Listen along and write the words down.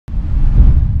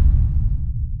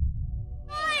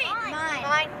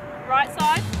right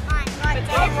side. If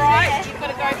it's on your right, you've got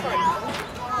to go for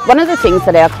it. One of the things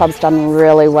that our club's done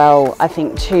really well, I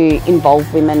think, to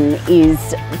involve women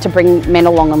is to bring men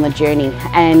along on the journey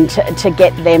and to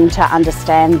get them to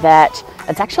understand that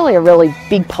it's actually a really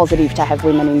big positive to have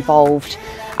women involved,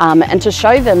 and to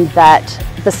show them that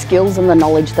the skills and the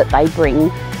knowledge that they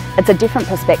bring, it's a different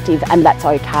perspective and that's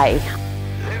okay.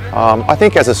 I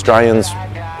think as Australians,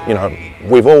 you know,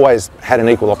 we've always had an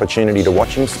equal opportunity to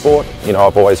watching sport. You know,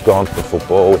 I've always gone to the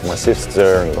football with my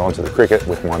sister and gone to the cricket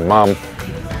with my mum.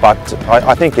 But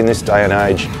I think in this day and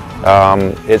age,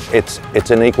 it's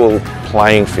an equal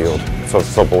playing field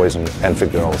for boys and for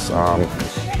girls.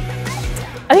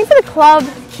 I think for the club,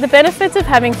 the benefits of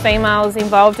having females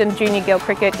involved in junior girl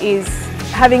cricket is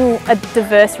having a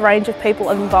diverse range of people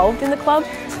involved in the club.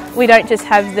 We don't just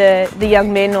have the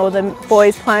young men or the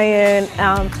boys playing,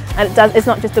 and it's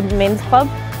not just a men's club.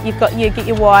 You get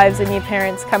your wives and your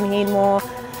parents coming in more.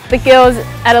 The girls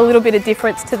add a little bit of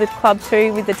difference to the club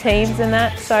too with the teams and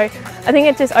that, so I think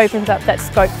it just opens up that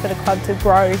scope for the club to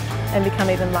grow and become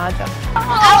even larger.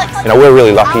 You know, we're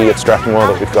really lucky at Strathmore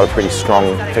that we've got a pretty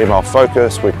strong female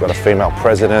focus. We've got a female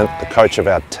president. The coach of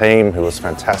our team, who was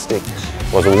fantastic,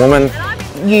 was a woman.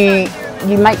 You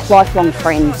make lifelong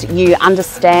friends, you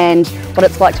understand what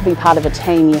it's like to be part of a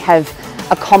team, you have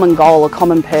a common goal, a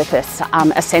common purpose,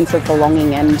 a sense of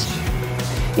belonging, and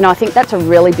you know, I think that's a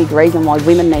really big reason why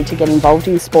women need to get involved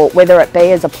in sport, whether it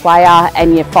be as a player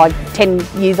and you're 10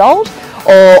 years old,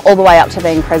 or all the way up to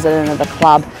being president of the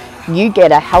club. You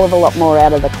get a hell of a lot more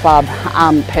out of the club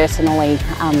personally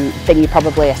than you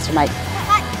probably estimate.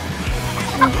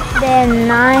 They're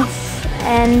nice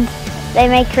and they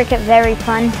make cricket very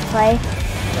fun to play.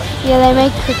 Yeah, they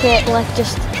make cricket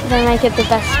they make it the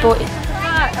best sport.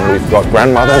 And we've got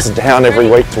grandmothers down every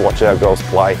week to watch our girls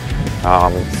play.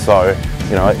 So,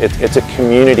 you know, it's a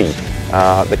community.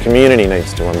 The community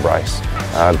needs to embrace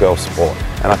girls' sport,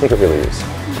 and I think it really is.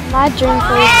 My dream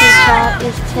for the future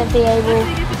is to be able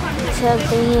to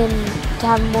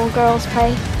have more girls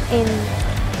play in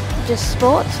just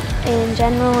sports in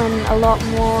general, and a lot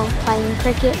more playing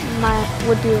cricket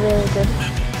would be really good.